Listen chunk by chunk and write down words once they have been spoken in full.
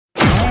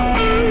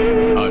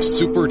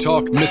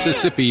SuperTalk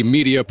Mississippi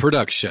Media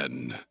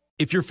production.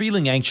 If you're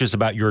feeling anxious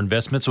about your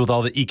investments with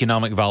all the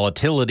economic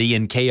volatility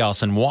and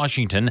chaos in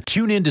Washington,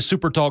 tune in to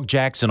SuperTalk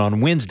Jackson on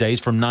Wednesdays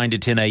from 9 to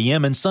 10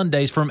 a.m. and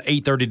Sundays from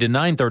 8:30 to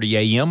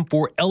 9:30 a.m.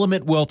 for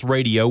Element Wealth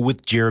Radio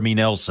with Jeremy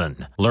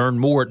Nelson. Learn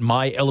more at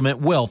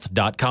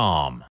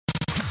myelementwealth.com.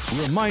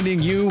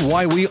 Reminding you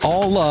why we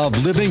all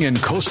love living in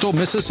coastal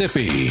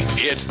Mississippi.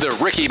 It's the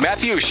Ricky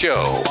Mathews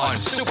Show on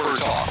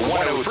SuperTalk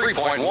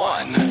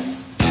 103.1.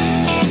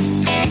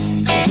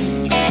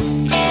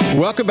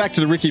 Welcome back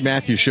to the Ricky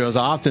Mathews Show. As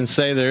I often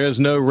say, there is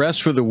no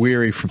rest for the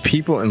weary for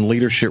people in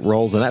leadership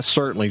roles, and that's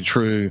certainly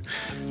true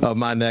of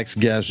my next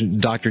guest,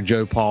 Dr.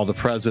 Joe Paul, the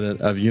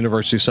president of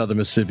University of Southern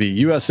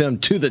Mississippi,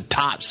 USM to the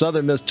top,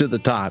 Southern Miss to the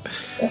top.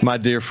 My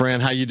dear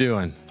friend, how you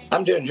doing?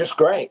 I'm doing just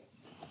great.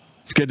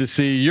 It's good to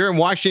see you. You're in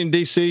Washington,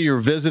 D.C. You're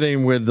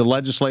visiting with the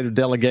legislative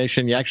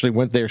delegation. You actually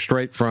went there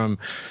straight from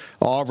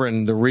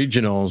Auburn, the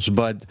regionals,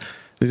 but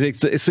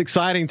it's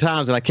exciting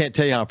times, and I can't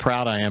tell you how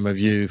proud I am of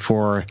you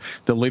for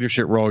the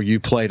leadership role you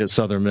played at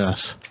Southern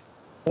Miss.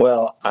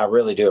 Well, I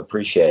really do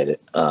appreciate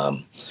it.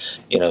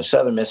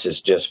 Southern Miss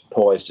is just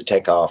poised to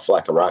take off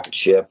like a rocket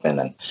ship,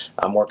 and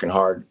I'm working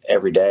hard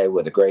every day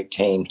with a great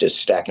team, just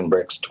stacking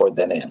bricks toward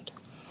that end.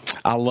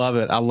 I love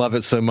it. I love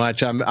it so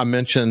much. I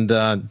mentioned,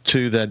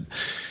 too, that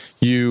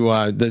you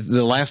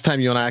the last time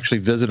you and I actually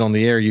visited on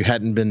the air, you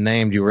hadn't been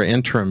named. You were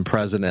interim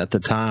president at the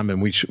time,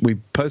 and we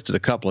posted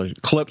a couple of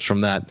clips from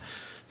that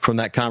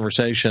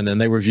conversation,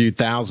 and they were viewed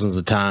thousands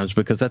of times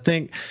because I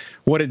think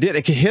what it did,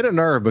 it hit a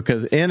nerve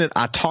because in it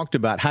I talked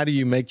about how do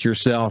you make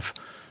yourself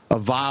a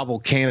viable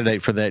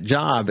candidate for that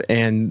job,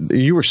 and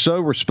you were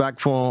so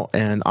respectful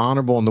and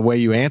honorable in the way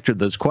you answered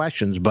those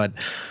questions, but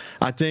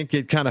I think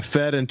it kind of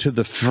fed into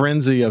the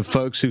frenzy of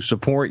folks who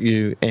support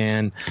you,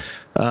 and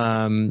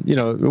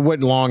it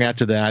wasn't long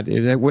after that.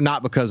 It was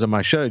not because of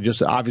my show,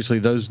 just obviously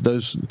those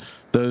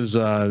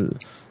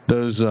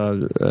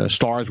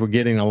stars were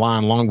getting a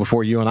line long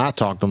before you and I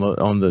talked on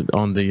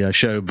the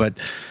show, but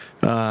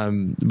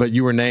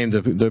you were named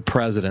the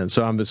president.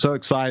 So I'm so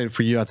excited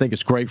for you. I think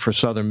it's great for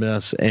Southern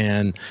Miss,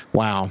 and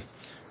wow,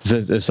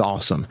 it's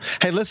awesome.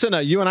 Hey, listen,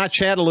 you and I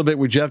chatted a little bit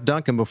with Jeff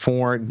Duncan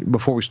before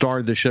we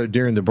started the show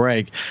during the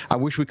break. I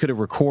wish we could have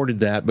recorded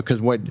that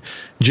because what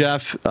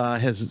Jeff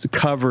has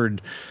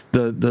covered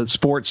the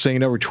sports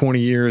scene over 20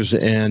 years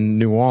in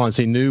New Orleans.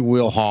 He knew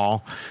Will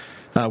Hall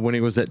when he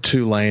was at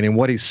Tulane, and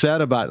what he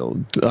said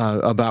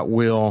about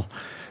Will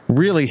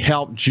really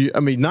helped you.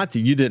 I mean, not that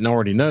you didn't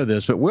already know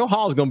this, but Will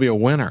Hall is going to be a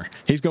winner.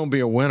 He's going to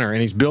be a winner,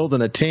 and he's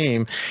building a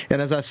team. And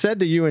as I said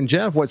to you and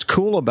Jeff, what's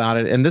cool about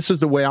it, and this is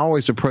the way I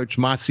always approach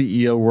my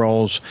CEO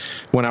roles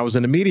when I was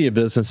in the media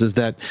business, is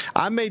that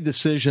I made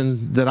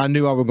decisions that I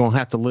knew I was going to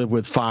have to live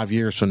with 5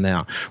 years from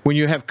now. When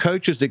you have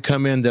coaches that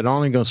come in that are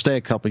only going to stay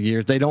a couple of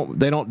years, they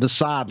don't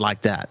decide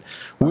like that.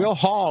 Will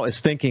Hall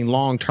is thinking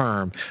long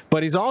term,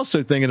 but he's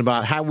also thinking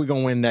about how we're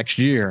going to win next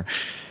year.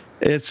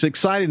 It's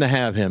exciting to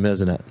have him,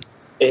 isn't it?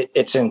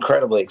 It's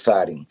incredibly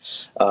exciting.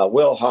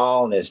 Will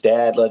Hall and his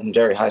dad,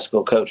 legendary high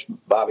school coach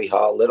Bobby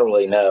Hall,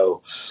 literally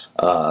know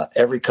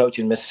every coach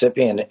in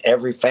Mississippi and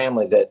every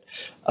family that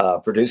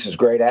produces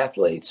great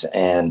athletes.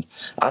 And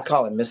I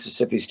call him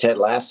Mississippi's Ted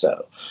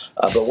Lasso.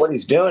 But what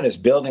he's doing is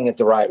building it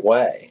the right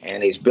way,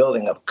 and he's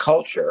building a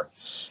culture.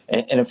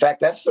 And in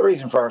fact, that's the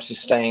reason for our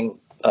sustained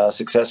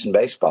success in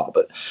baseball.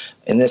 But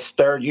in this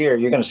third year,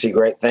 you're going to see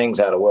great things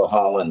out of Will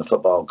Hall and the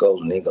football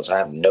Golden Eagles. I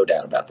have no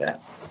doubt about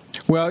that.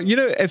 Well,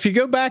 if you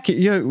go back,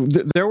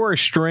 there were a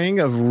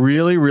string of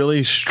really,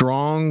 really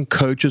strong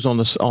coaches on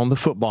the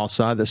football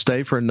side that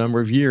stayed for a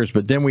number of years.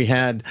 But then we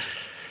had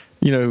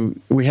a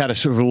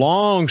sort of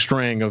long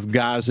string of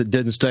guys that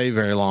didn't stay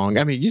very long.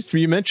 I mean,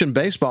 you mentioned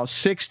baseball,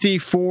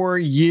 64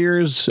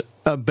 years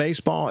of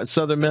baseball at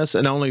Southern Miss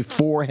and only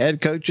 4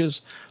 head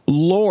coaches.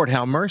 Lord,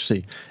 have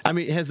mercy. I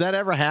mean, has that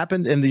ever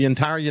happened in the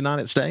entire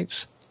United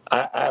States?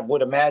 I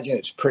would imagine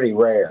it's pretty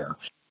rare.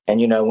 And,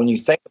 when you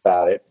think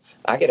about it,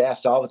 I get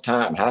asked all the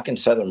time, how can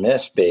Southern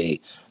Miss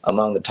be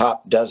among the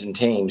top dozen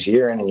teams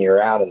year in and year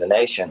out in the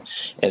nation?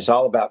 And it's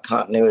all about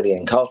continuity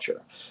and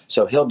culture.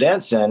 So Hill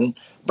Denson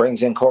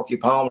brings in Corky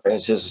Palmer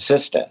as his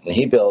assistant, and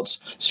he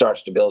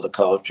starts to build a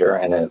culture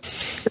and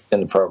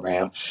in the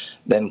program.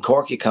 Then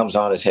Corky comes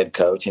on as head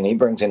coach, and he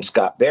brings in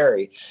Scott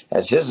Berry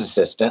as his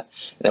assistant.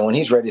 And then when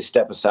he's ready to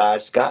step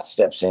aside, Scott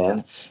steps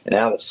in. And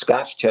now that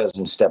Scott's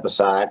chosen to step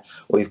aside,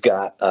 we've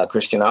got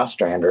Christian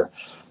Ostrander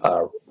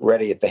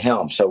ready at the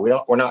helm. So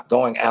we're not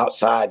going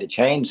outside to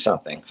change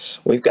something.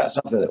 We've got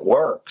something that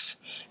works,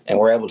 and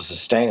we're able to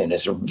sustain it.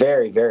 It's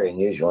very, very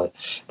unusual.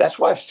 That's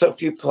why so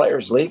few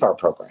players leave our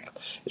program.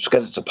 It's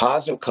because it's a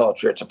positive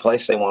culture. It's a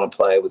place they want to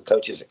play with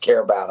coaches that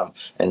care about them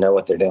and know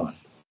what they're doing.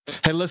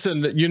 Hey,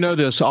 listen, you know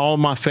this. All of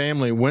my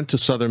family went to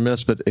Southern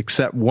Miss, but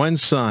except one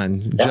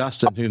son,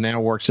 Justin, who now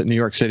works at New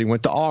York City,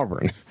 went to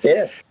Auburn.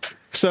 Yeah.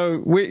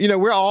 So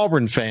we're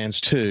Auburn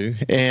fans too,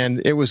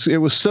 and it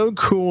was so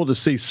cool to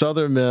see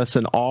Southern Miss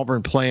and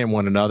Auburn playing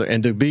one another.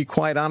 And to be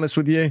quite honest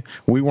with you,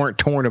 we weren't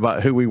torn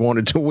about who we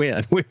wanted to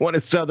win. We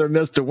wanted Southern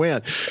Miss to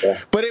win. Yeah.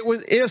 But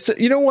it's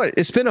you know what?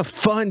 It's been a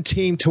fun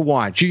team to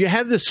watch. You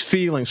have this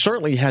feeling,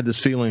 certainly you had this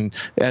feeling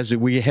as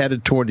we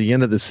headed toward the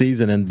end of the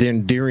season and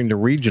then during the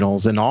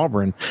regionals in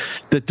Auburn,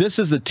 that this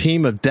is a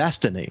team of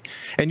destiny.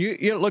 And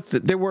you look,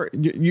 there were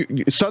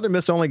Southern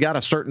Miss only got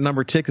a certain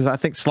number of tickets. I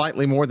think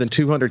slightly more than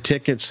 200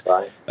 tickets.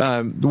 Right.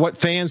 What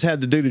fans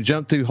had to do to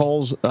jump through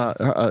holes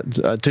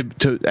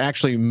to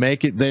actually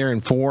make it there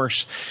in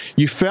force.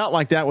 You felt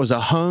like that was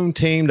a home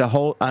team the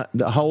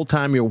whole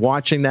time you're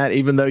watching that,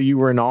 even though you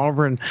were in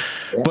Auburn.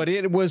 Yeah. But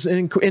it was,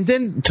 and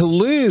then to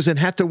lose and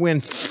have to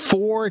win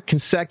 4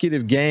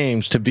 consecutive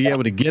games to be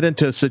able to get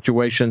into a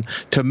situation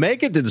to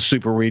make it to the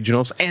Super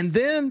Regionals, and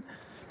then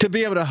to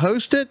be able to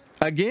host it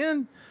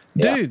again,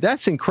 dude,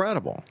 that's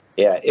incredible.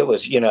 Yeah, it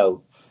was,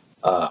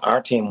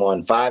 our team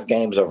won 5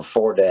 games over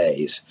 4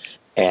 days,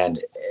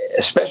 and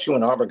especially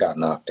when Auburn got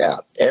knocked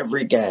out,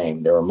 every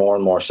game there were more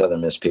and more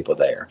Southern Miss people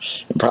there,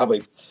 and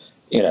probably,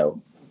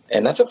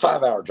 and that's a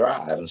 5-hour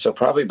drive, and so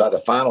probably by the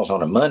finals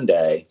on a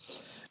Monday,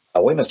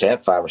 we must have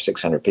had 500 or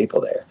 600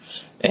 people there,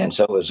 and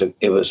so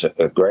it was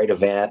a great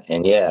event.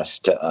 And yes,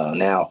 to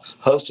now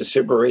host a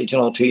Super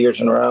Regional 2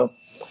 years in a row,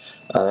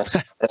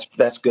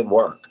 that's good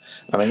work.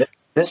 I mean.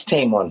 This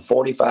team won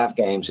 45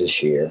 games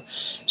this year.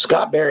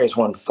 Scott Berry has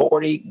won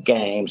 40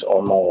 games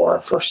or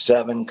more for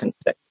 7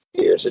 consecutive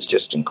years. It's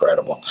just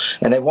incredible.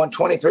 And they've won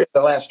 23 of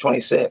the last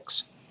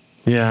 26.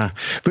 Yeah.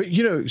 But,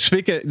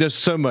 speaking, there's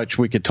so much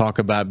we could talk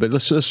about, but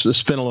let's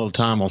spend a little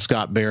time on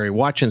Scott Berry.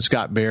 Watching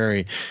Scott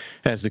Berry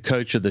as the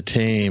coach of the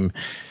team,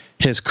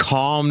 his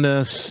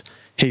calmness,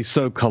 he's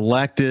so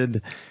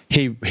collected.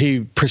 He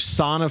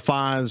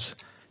personifies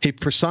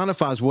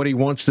what he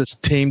wants this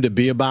team to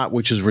be about,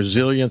 which is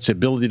resilience,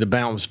 ability to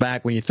bounce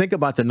back. When you think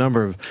about the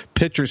number of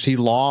pitchers he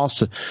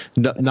lost,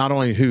 not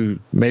only who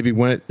maybe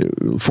went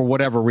for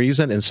whatever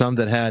reason and some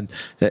that had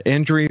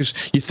injuries,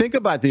 you think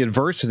about the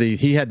adversity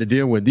he had to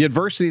deal with, the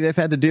adversity they've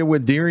had to deal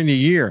with during the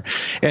year.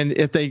 And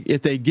if they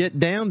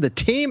get down, the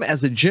team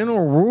as a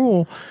general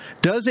rule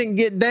doesn't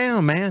get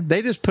down, man.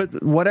 They just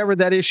put whatever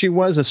that issue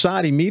was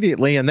aside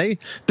immediately, and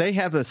they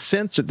have a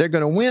sense that they're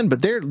going to win,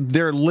 but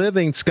they're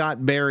living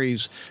Scott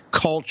Berry's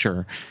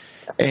culture,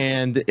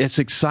 and it's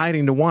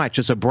exciting to watch.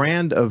 It's a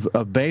brand of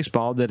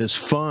baseball that is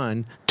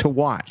fun to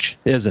watch,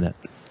 isn't it?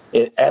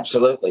 It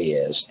absolutely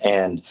is.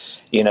 And,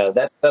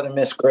 that's Southern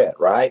Miss grit,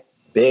 right?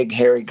 Big,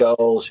 hairy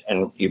goals,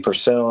 and you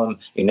pursue them.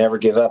 You never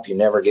give up. You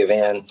never give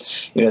in.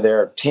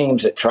 There are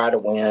teams that try to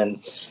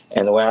win,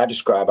 and the way I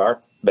describe our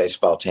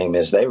baseball team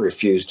is they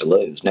refuse to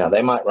lose. Now,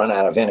 they might run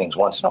out of innings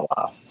once in a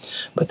while,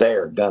 but they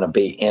are going to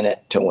be in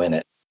it to win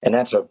it. And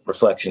that's a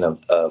reflection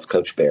of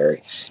Coach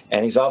Berry.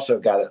 And he's also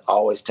a guy that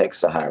always takes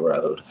the high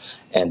road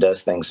and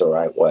does things the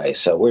right way.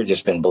 So we've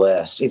just been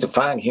blessed. He's a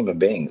fine human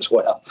being as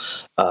well.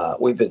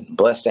 We've been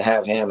blessed to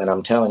have him. And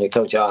I'm telling you,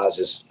 Coach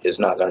Oz is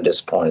not going to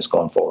disappoint us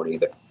going forward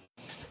either.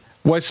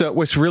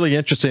 What's really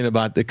interesting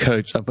about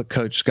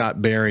Coach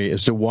Scott Berry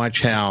is to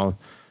watch how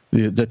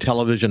the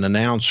television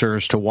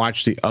announcers, to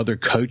watch the other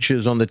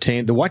coaches on the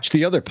team, to watch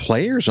the other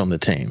players on the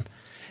team,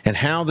 and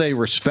how they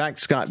respect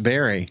Scott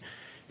Berry.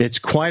 It's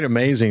quite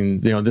amazing,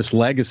 this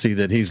legacy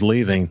that he's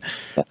leaving.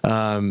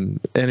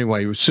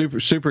 Anyway, it was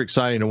super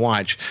exciting to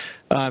watch.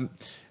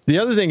 The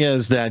other thing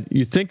is that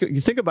you think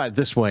about it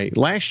this way.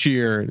 Last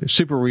year,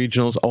 Super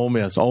Regionals,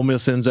 Ole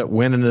Miss ends up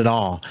winning it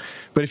all.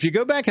 But if you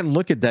go back and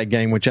look at that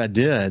game, which I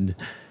did,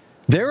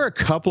 there were a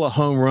couple of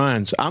home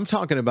runs. I'm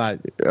talking about,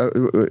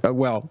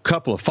 a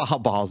couple of foul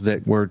balls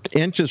that were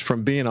inches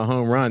from being a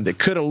home run that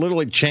could have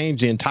literally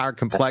changed the entire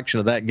complexion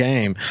of that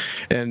game.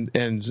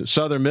 And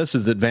Southern Miss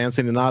is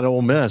advancing and not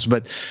Ole Miss.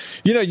 But,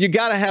 you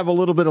got to have a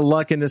little bit of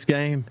luck in this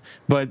game.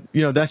 But,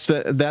 that's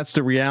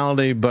the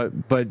reality.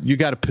 But you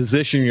got to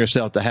position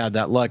yourself to have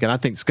that luck. And I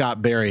think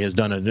Scott Berry has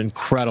done an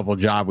incredible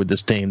job with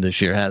this team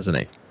this year, hasn't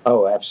he?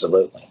 Oh,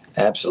 absolutely.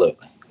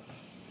 Absolutely.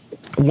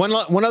 One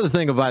other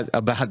thing about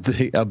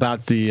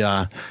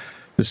the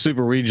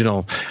Super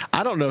Regional,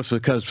 I don't know if it's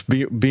because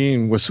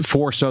being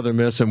for Southern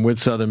Miss and with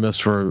Southern Miss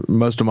for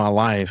most of my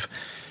life,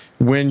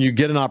 when you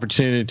get an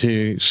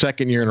opportunity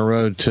second year in a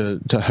row to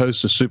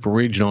host a Super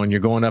Regional and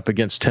you're going up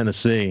against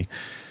Tennessee,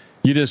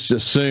 you just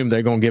assume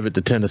they're going to give it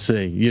to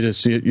Tennessee. You're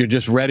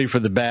just ready for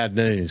the bad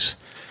news,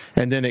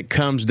 and then it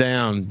comes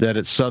down that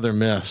it's Southern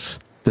Miss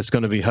that's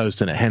going to be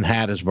hosting it in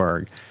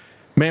Hattiesburg.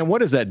 Man,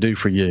 what does that do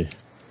for you?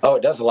 Oh,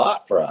 it does a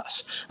lot for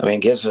us. I mean,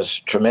 it gives us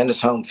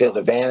tremendous home field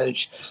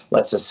advantage,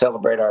 lets us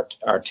celebrate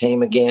our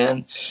team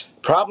again.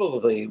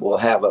 Probably will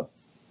have a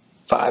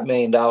 $5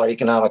 million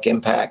economic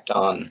impact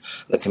on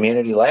the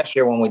community. Last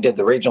year when we did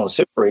the regional and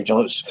super regional,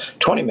 it was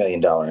 $20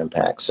 million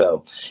impact.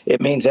 So it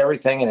means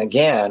everything. And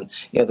again,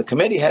 the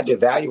committee had to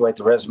evaluate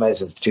the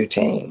resumes of the two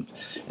teams,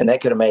 and they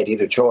could have made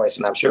either choice.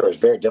 And I'm sure it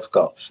was very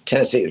difficult.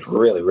 Tennessee is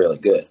really, really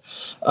good.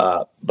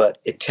 But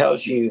it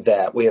tells you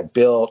that we have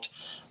built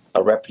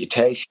a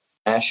reputation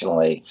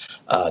nationally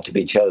to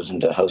be chosen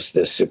to host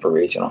this Super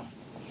Regional.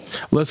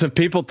 Listen,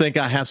 people think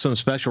I have some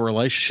special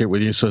relationship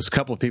with you, so a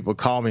couple of people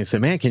call me and say,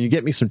 "Man, can you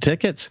get me some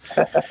tickets?"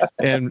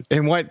 and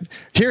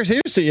here's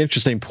the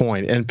interesting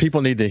point, and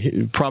people need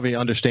to probably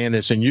understand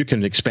this, and you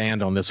can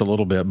expand on this a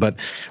little bit. But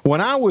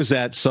when I was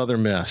at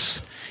Southern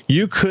Miss,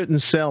 you couldn't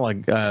sell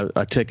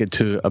a ticket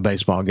to a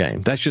baseball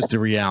game. That's just the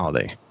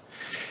reality.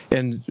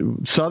 And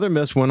Southern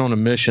Miss went on a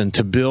mission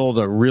to build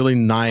a really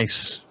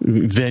nice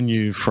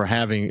venue for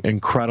having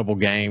incredible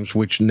games,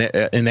 which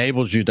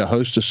enables you to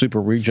host a super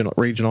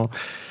regional.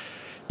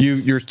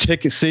 Your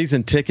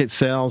season ticket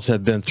sales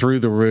have been through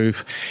the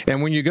roof,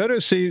 and when you go to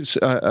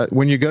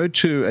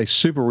a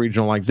super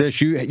regional like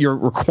this, you're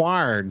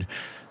required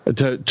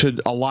to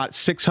allot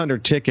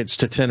 600 tickets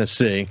to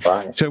Tennessee.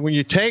 Right. So when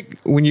you take,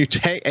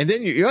 and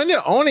then you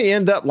only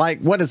end up like,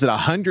 what is it,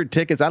 100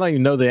 tickets? I don't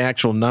even know the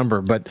actual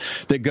number, but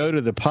that go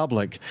to the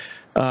public.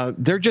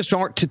 There just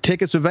aren't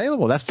tickets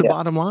available. That's the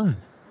bottom line.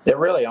 There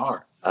really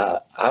aren't.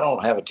 I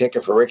don't have a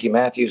ticket for Ricky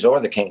Mathews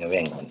or the King of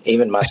England,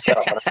 even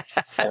myself,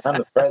 and I'm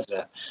the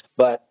president.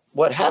 But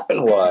what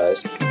happened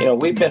was,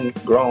 we've been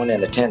growing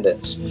in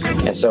attendance.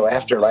 And so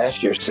after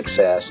last year's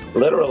success,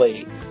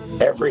 literally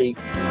every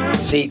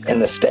seat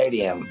in the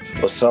stadium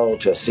was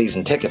sold to a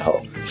season ticket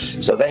holder.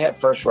 So they had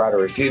first right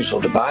of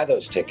refusal to buy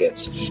those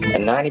tickets,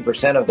 and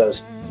 90%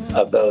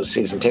 of those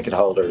season ticket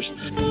holders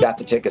got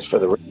the tickets for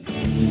the.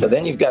 So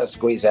then you've got to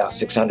squeeze out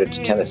 600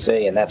 to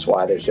Tennessee, and that's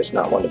why there's just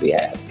not one to be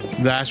had.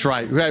 That's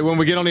right. When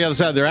we get on the other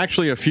side, there are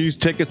actually a few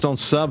tickets on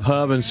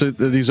SubHub and so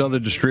these other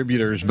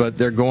distributors, but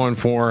they're going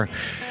for,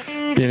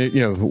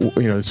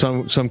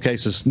 some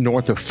cases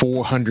north of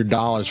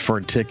 $400 for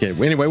a ticket.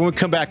 Anyway, when we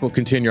come back, we'll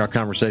continue our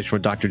conversation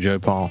with Dr. Joe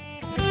Paul.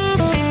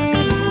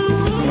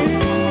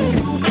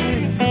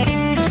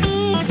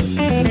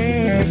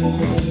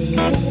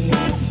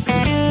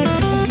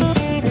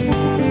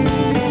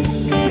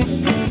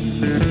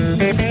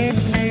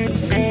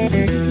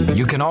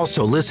 You can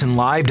also listen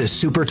live to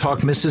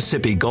SuperTalk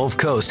Mississippi Gulf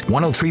Coast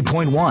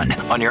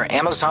 103.1 on your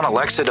Amazon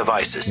Alexa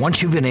devices.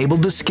 Once you've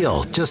enabled the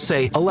skill, just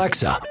say,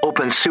 "Alexa,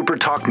 open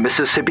SuperTalk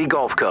Mississippi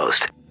Gulf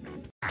Coast."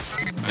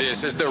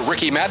 This is the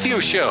Ricky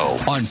Mathews Show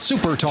on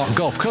SuperTalk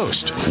Gulf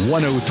Coast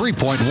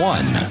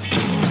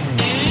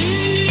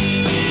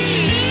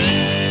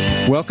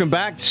 103.1. Welcome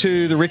back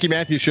to the Ricky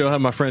Mathews Show. I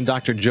have my friend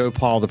Dr. Joe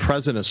Paul, the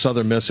president of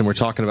Southern Miss, and we're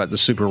talking about the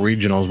Super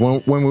Regionals.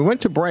 When we went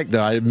to break,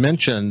 though, I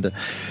mentioned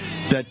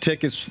that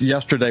tickets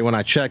yesterday, when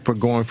I checked, were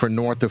going for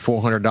north of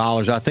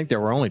 $400. I think there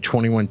were only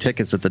 21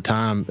 tickets at the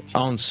time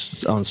on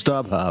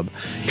StubHub.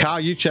 Kyle,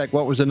 you checked.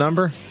 What was the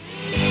number?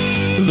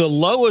 The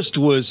lowest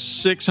was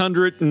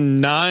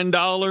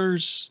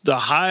 $609. The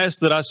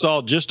highest that I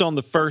saw just on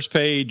the first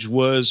page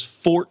was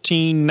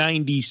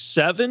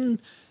 $1,497.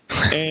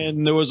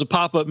 And there was a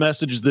pop-up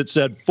message that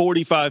said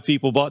 45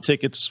 people bought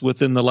tickets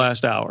within the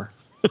last hour.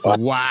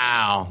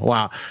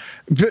 Wow.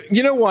 But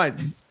you know what?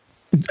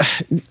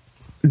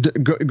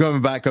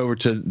 Going back over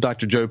to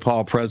Dr. Joe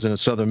Paul, president of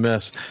Southern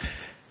Miss,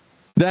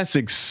 that's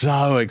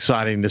so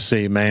exciting to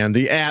see, man.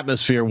 The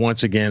atmosphere,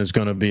 once again, is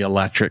going to be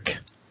electric.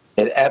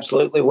 It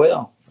absolutely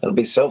will. It'll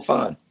be so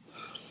fun.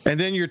 And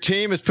then your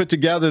team has put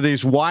together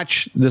this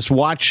watch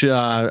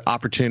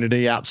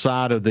opportunity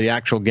outside of the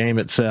actual game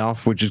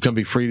itself, which is going to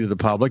be free to the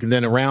public. And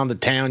then around the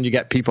town, you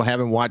got people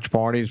having watch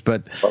parties.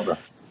 But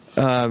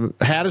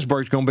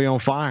Hattiesburg's going to be on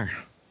fire.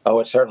 Oh,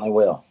 it certainly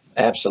will.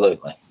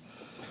 Absolutely.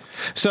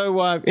 So,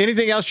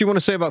 anything else you want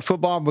to say about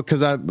football?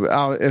 Because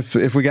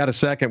if we got a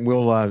second,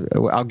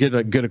 I'll get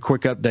a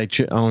quick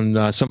update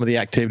on some of the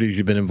activities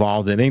you've been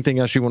involved in. Anything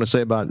else you want to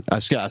say about? I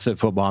said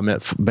football. I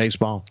meant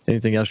baseball.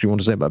 Anything else you want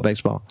to say about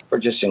baseball? We're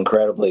just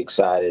incredibly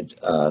excited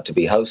to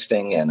be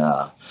hosting, and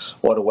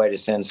what a way to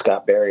send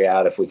Scott Berry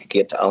out if we could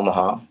get to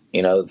Omaha.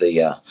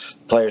 The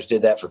players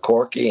did that for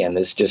Corky, and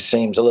this just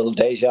seems a little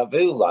deja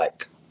vu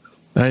like.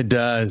 It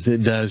does.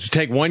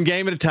 Take one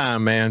game at a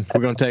time, man. We're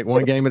going to take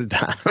one game at a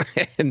time,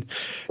 and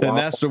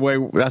that's the way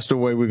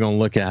we're going to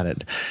look at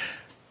it.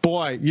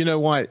 Boy, you know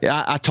what?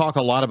 I talk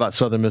a lot about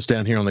Southern Miss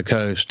down here on the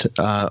coast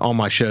on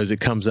my shows. It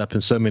comes up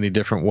in so many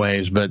different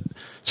ways, but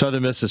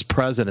Southern Miss is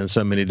present in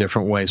so many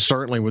different ways.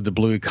 Certainly with the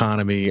blue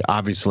economy,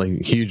 obviously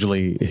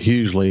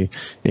hugely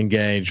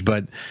engaged.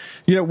 But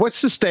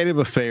what's the state of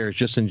affairs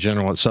just in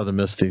general at Southern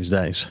Miss these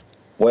days?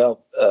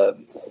 Well,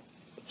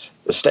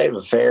 the state of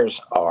affairs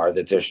are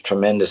that there's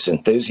tremendous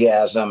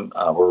enthusiasm.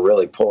 We're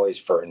really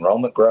poised for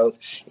enrollment growth,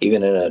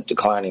 even in a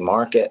declining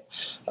market.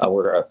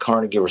 We're a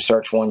Carnegie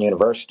Research One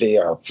University.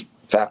 Our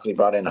faculty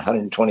brought in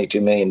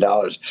 $122 million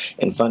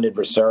in funded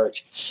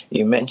research.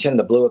 You mentioned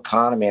the blue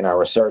economy and our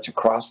research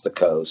across the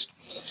coast.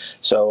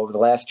 So over the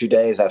last 2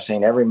 days, I've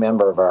seen every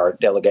member of our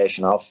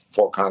delegation, all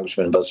 4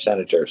 congressmen and both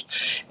senators,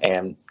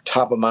 and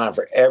top of mind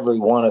for every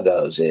one of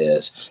those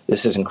is,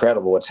 this is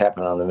incredible what's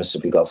happening on the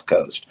Mississippi Gulf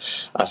Coast.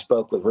 I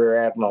spoke with Rear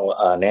Admiral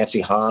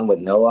Nancy Hahn with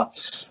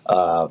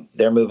NOAA.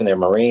 They're moving their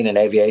marine and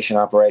aviation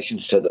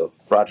operations to the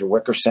Roger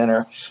Wicker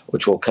Center,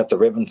 which we'll cut the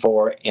ribbon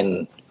for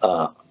in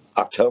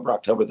October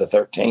the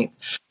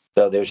 13th.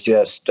 So there's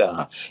just,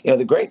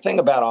 the great thing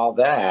about all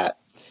that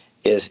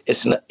is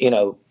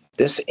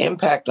this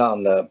impact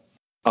on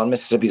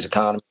Mississippi's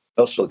economy,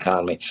 coastal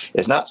economy,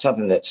 is not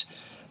something that's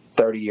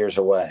 30 years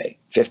away,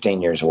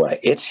 15 years away.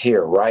 It's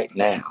here right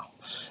now.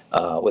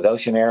 With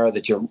Ocean Aero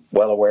that you're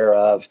well aware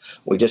of,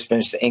 we just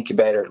finished the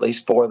incubator. At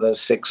least 4 of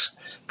those 6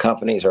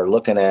 companies are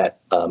looking at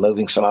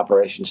moving some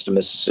operations to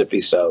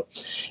Mississippi. So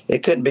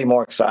it couldn't be a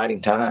more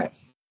exciting time.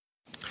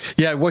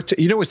 Yeah, what's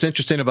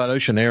interesting about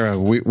Ocean Aero,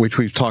 which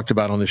we've talked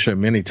about on the show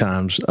many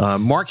times.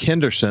 Mark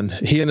Henderson,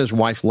 he and his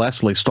wife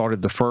Leslie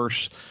started the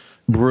first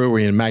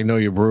brewery in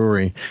Magnolia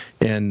Brewery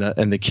in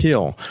the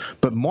Kill.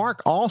 But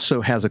Mark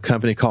also has a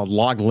company called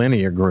Log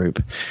Linear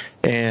Group,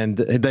 and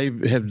they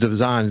have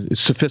designed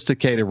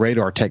sophisticated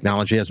radar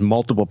technology. He has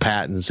multiple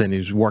patents, and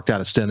he's worked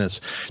out of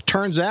Stennis.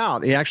 Turns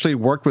out he actually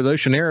worked with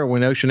Ocean Aero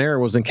when Ocean Aero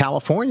was in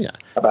California.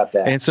 How about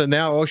that? And so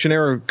now Ocean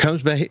Aero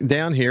comes back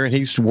down here, and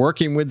he's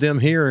working with them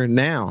here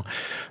now.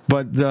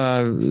 But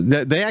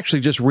they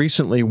actually just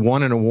recently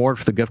won an award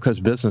for the Gulf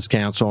Coast Business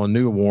Council, a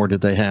new award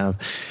that they have.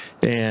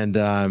 And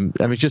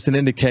it's just an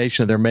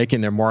indication that they're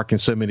making their mark in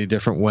so many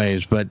different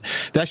ways. But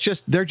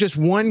they're just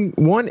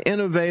one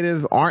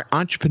innovative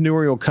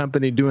entrepreneurial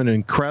company doing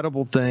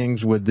incredible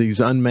things with these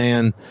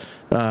unmanned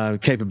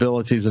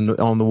capabilities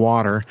on the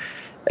water.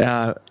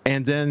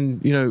 And then,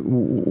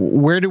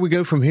 where do we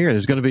go from here?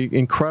 There's going to be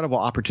incredible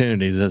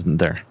opportunities, isn't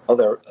there? Oh,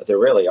 there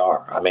really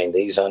are. I mean,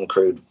 these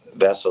uncrewed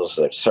vessels,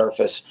 they're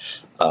surface,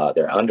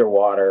 they're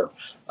underwater,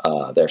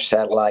 they're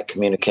satellite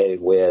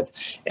communicated with.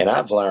 And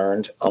I've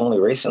learned only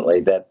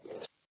recently that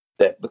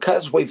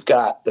because we've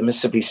got the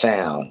Mississippi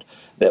Sound,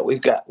 that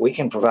we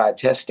can provide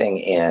testing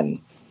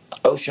in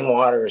ocean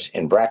waters,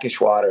 in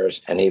brackish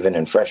waters, and even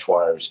in fresh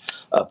waters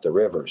up the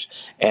rivers.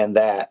 And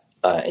that,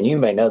 and you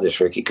may know this,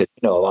 Ricky, because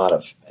you know a lot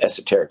of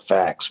esoteric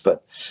facts,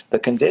 but the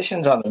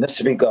conditions on the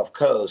Mississippi Gulf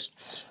Coast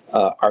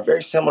are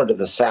very similar to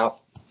the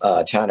South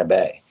China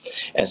Bay.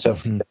 And so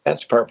for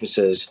defense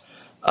purposes,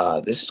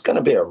 this is going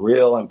to be a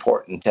real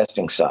important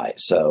testing site.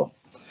 So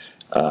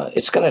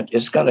it's going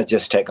to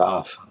just take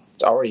off.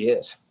 It already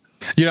is.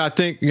 I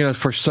think,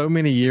 for so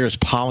many years,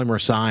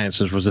 polymer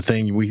sciences was the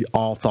thing we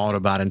all thought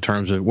about in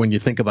terms of when you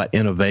think about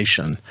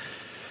innovation.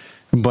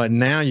 But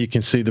now you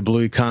can see the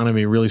blue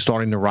economy really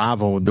starting to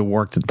rival with the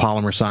work that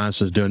polymer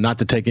science is doing. Not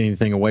to take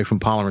anything away from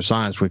polymer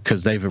science,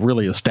 because they've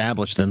really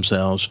established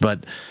themselves,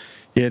 but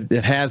it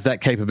has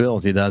that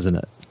capability, doesn't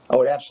it?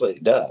 Oh, it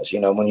absolutely does.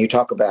 When you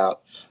talk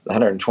about the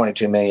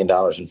 $122 million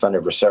in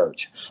funded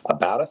research,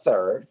 about a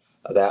third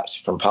of that's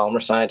from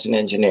polymer science and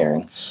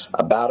engineering.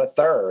 About a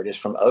third is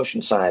from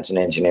ocean science and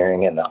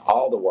engineering, and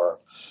all the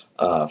work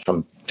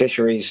from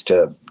fisheries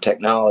to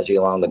technology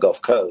along the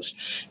Gulf Coast.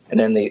 And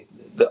then the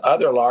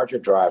other larger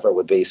driver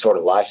would be sort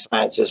of life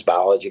sciences,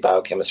 biology,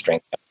 biochemistry,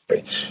 and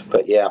chemistry.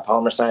 But yeah,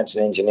 polymer science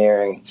and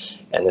engineering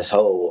and this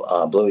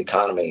whole blue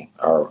economy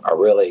are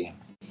really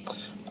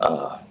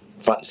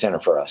front and center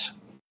for us.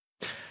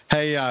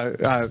 Hey,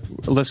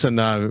 listen,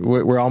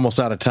 we're almost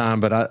out of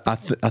time, but I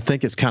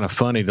think it's kind of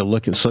funny to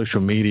look at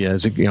social media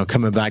as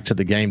coming back to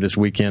the game this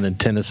weekend, and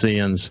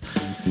Tennesseans,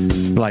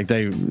 like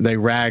they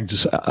ragged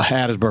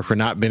Hattiesburg for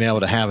not being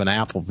able to have an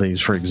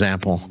Applebee's, for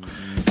example,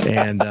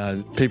 and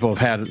people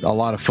have had a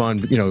lot of fun,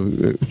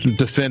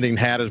 defending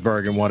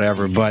Hattiesburg and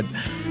whatever. But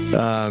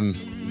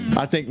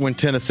I think when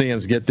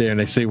Tennesseans get there and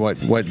they see what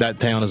that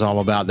town is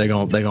all about, they're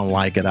gonna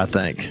like it, I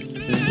think.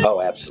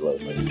 Oh,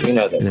 absolutely.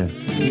 That. Yeah.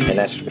 And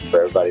that's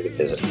for everybody that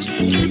visits.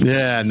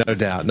 Yeah, no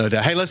doubt.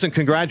 Hey, listen,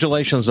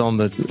 congratulations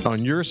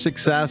on your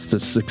success, the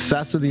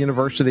success of the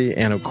university,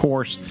 and of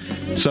course,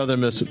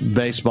 Southern Miss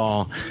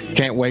baseball.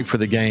 Can't wait for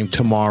the game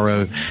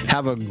tomorrow.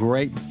 Have a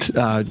great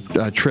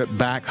trip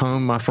back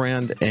home, my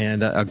friend,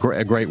 and a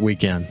great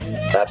weekend.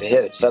 About to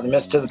hit it. Southern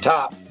Miss to the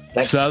top.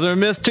 Thanks. Southern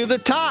Miss to the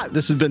top.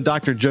 This has been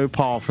Dr. Joe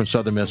Paul from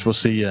Southern Miss. We'll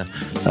see you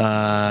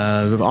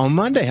on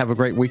Monday. Have a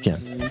great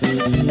weekend.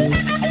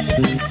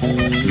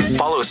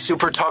 Follow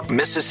SuperTalk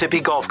Mississippi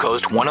Gulf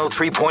Coast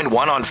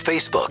 103.1 on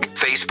Facebook.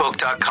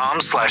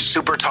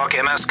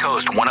 Facebook.com/SuperTalk MS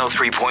Coast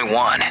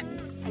 103.1.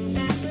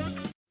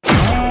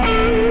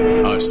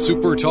 A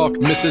SuperTalk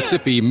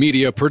Mississippi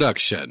Media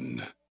production.